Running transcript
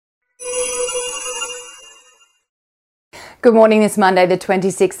Good morning this Monday, the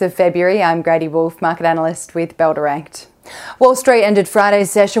 26th of February. I'm Grady Wolfe, market analyst with Bell Direct. Wall Street ended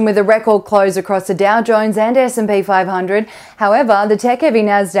Friday's session with a record close across the Dow Jones and S&P500. However, the tech-heavy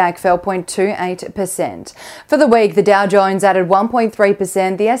Nasdaq fell 0.28%. For the week, the Dow Jones added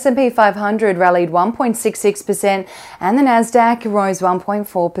 1.3%, the S&P500 rallied 1.66%, and the Nasdaq rose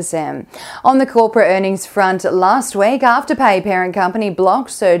 1.4%. On the corporate earnings front last week, Afterpay parent company Block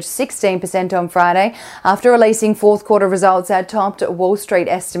surged 16% on Friday after releasing fourth quarter results that topped Wall Street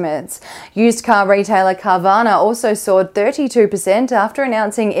estimates. Used car retailer Carvana also soared 32% after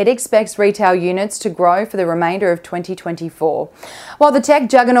announcing it expects retail units to grow for the remainder of 2024. While the tech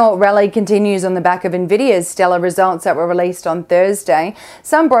juggernaut rally continues on the back of Nvidia's stellar results that were released on Thursday,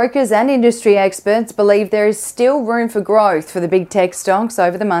 some brokers and industry experts believe there is still room for growth for the big tech stocks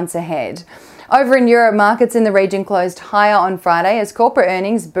over the months ahead. Over in Europe, markets in the region closed higher on Friday as corporate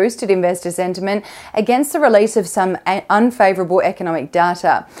earnings boosted investor sentiment against the release of some unfavourable economic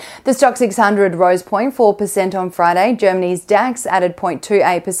data. The Stoxx 600 rose 0.4% on Friday, Germany's DAX added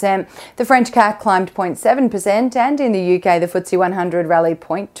 0.28%, the French CAC climbed 0.7%, and in the UK, the FTSE 100 rallied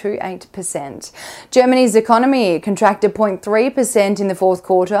 0.28%. Germany's economy contracted 0.3% in the fourth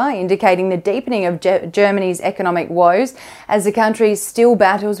quarter, indicating the deepening of Germany's economic woes as the country still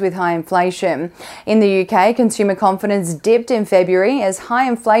battles with high inflation. In the UK, consumer confidence dipped in February as high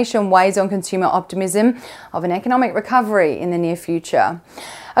inflation weighs on consumer optimism of an economic recovery in the near future.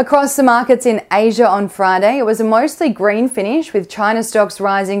 Across the markets in Asia on Friday, it was a mostly green finish with China stocks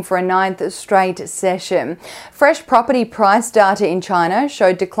rising for a ninth straight session. Fresh property price data in China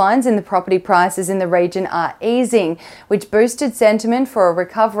showed declines in the property prices in the region are easing, which boosted sentiment for a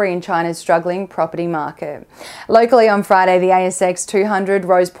recovery in China's struggling property market. Locally on Friday, the ASX 200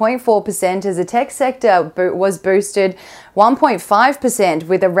 rose 0.4% as the tech sector was boosted 1.5%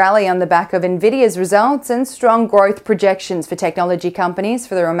 with a rally on the back of Nvidia's results and strong growth projections for technology companies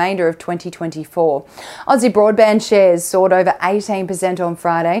for the remainder of 2024. Aussie Broadband shares soared over 18% on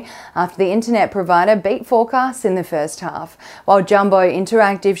Friday after the internet provider beat forecasts in the first half, while Jumbo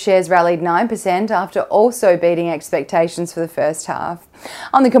Interactive shares rallied 9% after also beating expectations for the first half.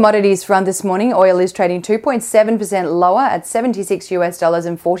 On the commodities front this morning, oil is trading 2.7% lower at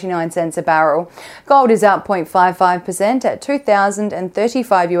 $76.49 a barrel. Gold is up 0.55% at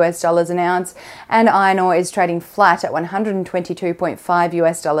 $2,035 an ounce, and iron ore is trading flat at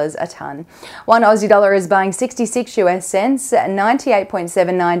 $122.5 a tonne. One Aussie dollar is buying 66 US cents,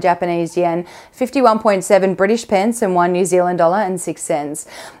 98.79 Japanese yen, 51.7 British pence, and 1 New Zealand dollar and 6 cents.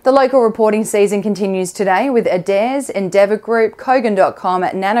 The local reporting season continues today with Adairs, Endeavour Group, Kogan.com,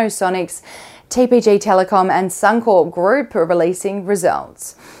 Nanosonics, TGP Telecom and Suncorp Group releasing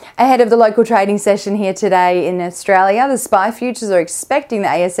results. Ahead of the local trading session here today in Australia, the SPI futures are expecting the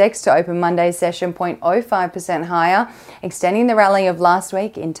ASX to open Monday's session 0.05% higher, extending the rally of last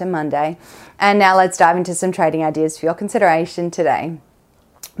week into Monday. And now let's dive into some trading ideas for your consideration today.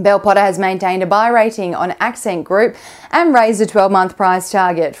 Bell Potter has maintained a buy rating on Accent Group and raised the 12-month price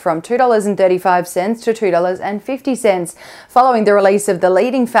target from $2.35 to $2.50 following the release of the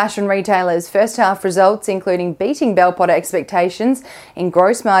leading fashion retailer's first half results, including beating Bell Potter expectations in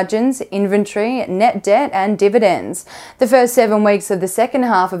gross margins, inventory, net debt and dividends. The first 7 weeks of the second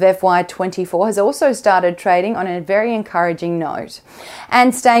half of FY24 has also started trading on a very encouraging note.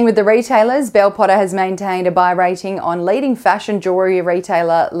 And staying with the retailers, Bell Potter has maintained a buy rating on leading fashion jewellery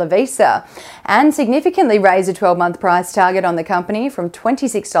retailer Lovisa and significantly raised a 12-month price target on the company from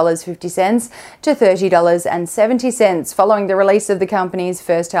 $26.50 to $30.70 following the release of the company's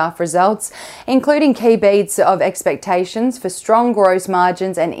first half results, including key beats of expectations for strong gross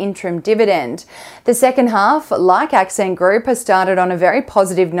margins and interim dividend. The second half, like Accent Group, has started on a very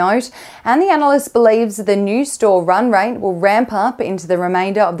positive note, and the analyst believes the new store run rate will ramp up into the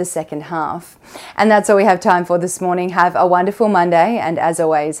remainder of the second half. And that's all we have time for this morning. Have a wonderful Monday, and as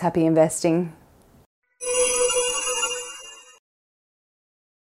always, happy investing.